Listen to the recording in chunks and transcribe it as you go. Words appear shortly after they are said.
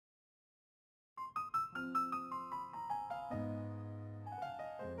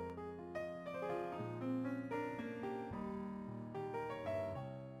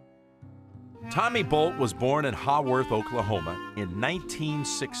Tommy Bolt was born in Haworth, Oklahoma in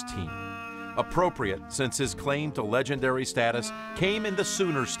 1916. Appropriate, since his claim to legendary status came in the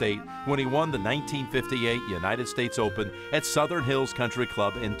Sooner State when he won the 1958 United States Open at Southern Hills Country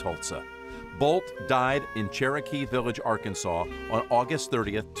Club in Tulsa. Bolt died in Cherokee Village, Arkansas on August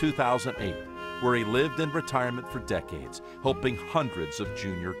 30th, 2008, where he lived in retirement for decades, helping hundreds of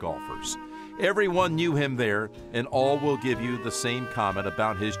junior golfers. Everyone knew him there, and all will give you the same comment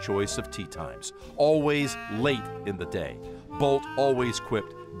about his choice of tee times. Always late in the day. Bolt always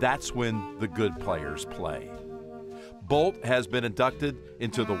quipped, "That's when the good players play." Bolt has been inducted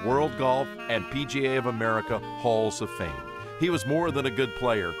into the World Golf and PGA of America Halls of Fame. He was more than a good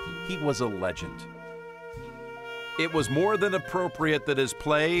player, he was a legend. It was more than appropriate that his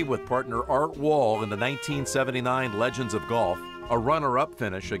play with partner Art Wall in the 1979 Legends of Golf, a runner-up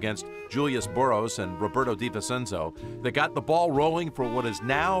finish against Julius Boros and Roberto Di Vincenzo, that got the ball rolling for what is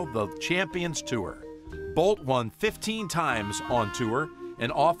now the Champions Tour. Bolt won 15 times on tour,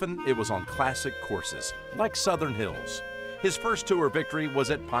 and often it was on classic courses, like Southern Hills. His first tour victory was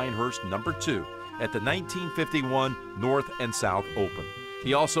at Pinehurst No. 2 at the 1951 North and South Open.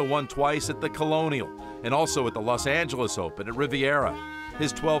 He also won twice at the Colonial and also at the Los Angeles Open at Riviera.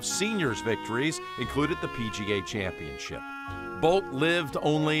 His 12 seniors victories included the PGA Championship. Bolt lived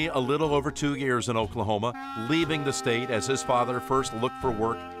only a little over 2 years in Oklahoma, leaving the state as his father first looked for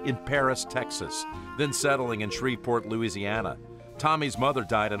work in Paris, Texas, then settling in Shreveport, Louisiana. Tommy's mother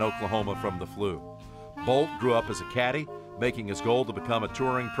died in Oklahoma from the flu. Bolt grew up as a caddy, making his goal to become a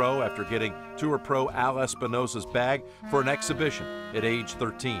touring pro after getting Tour Pro Al Espinosa's bag for an exhibition at age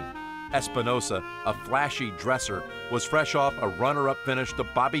 13. Espinosa, a flashy dresser, was fresh off a runner-up finish to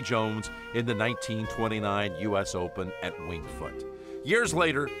Bobby Jones in the 1929 U.S. Open at Winged Foot. Years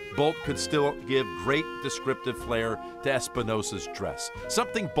later, Bolt could still give great descriptive flair to Espinosa's dress,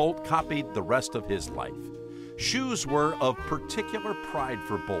 something Bolt copied the rest of his life. Shoes were of particular pride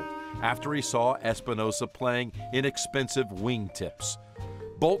for Bolt after he saw Espinosa playing in expensive wingtips.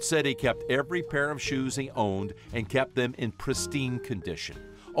 Bolt said he kept every pair of shoes he owned and kept them in pristine condition.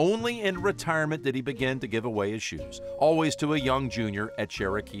 Only in retirement did he begin to give away his shoes, always to a young junior at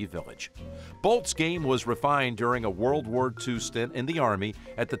Cherokee Village. Bolt's game was refined during a World War II stint in the Army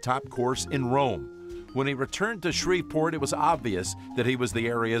at the top course in Rome. When he returned to Shreveport, it was obvious that he was the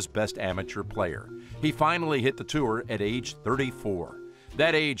area's best amateur player. He finally hit the tour at age 34.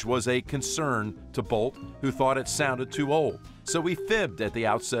 That age was a concern to Bolt, who thought it sounded too old, so he fibbed at the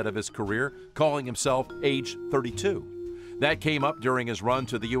outset of his career, calling himself age 32. That came up during his run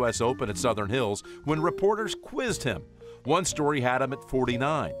to the U.S. Open at Southern Hills when reporters quizzed him. One story had him at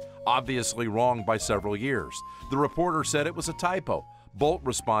 49, obviously wrong by several years. The reporter said it was a typo. Bolt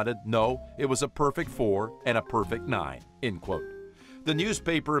responded, "No, it was a perfect 4 and a perfect 9, end quote. The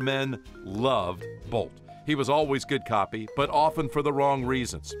newspaper men loved Bolt. He was always good copy, but often for the wrong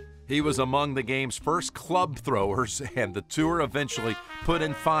reasons. He was among the game's first club throwers, and the tour eventually put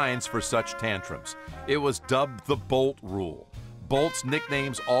in fines for such tantrums. It was dubbed the Bolt Rule. Bolt's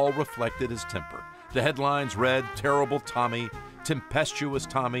nicknames all reflected his temper. The headlines read Terrible Tommy, Tempestuous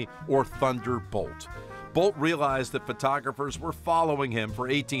Tommy, or Thunderbolt. Bolt realized that photographers were following him for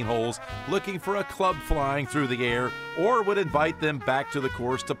 18 holes, looking for a club flying through the air, or would invite them back to the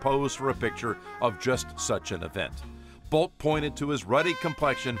course to pose for a picture of just such an event. Bolt pointed to his ruddy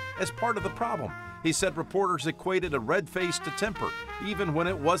complexion as part of the problem. He said reporters equated a red face to temper, even when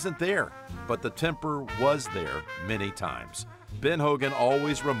it wasn't there. But the temper was there many times. Ben Hogan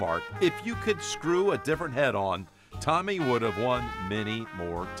always remarked, if you could screw a different head on, Tommy would have won many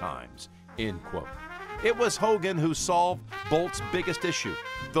more times, end quote. It was Hogan who solved Bolt's biggest issue,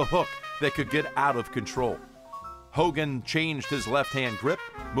 the hook that could get out of control. Hogan changed his left-hand grip,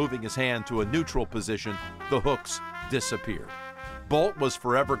 moving his hand to a neutral position. The hooks disappeared. Bolt was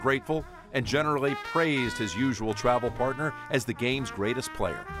forever grateful and generally praised his usual travel partner as the game's greatest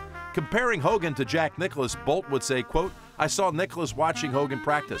player. Comparing Hogan to Jack Nicklaus, Bolt would say, quote, "I saw Nicklaus watching Hogan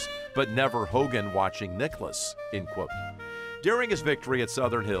practice, but never Hogan watching Nicklaus," end quote. During his victory at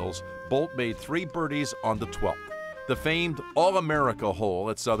Southern Hills, Bolt made 3 birdies on the 12th, the famed All-America hole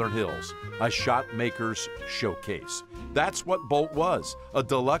at Southern Hills, a shot maker's showcase. That's what Bolt was, a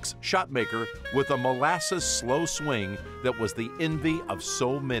deluxe shot maker with a molasses slow swing that was the envy of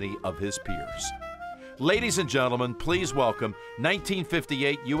so many of his peers. Ladies and gentlemen, please welcome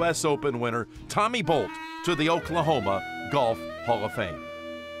 1958 U.S. Open winner Tommy Bolt to the Oklahoma Golf Hall of Fame.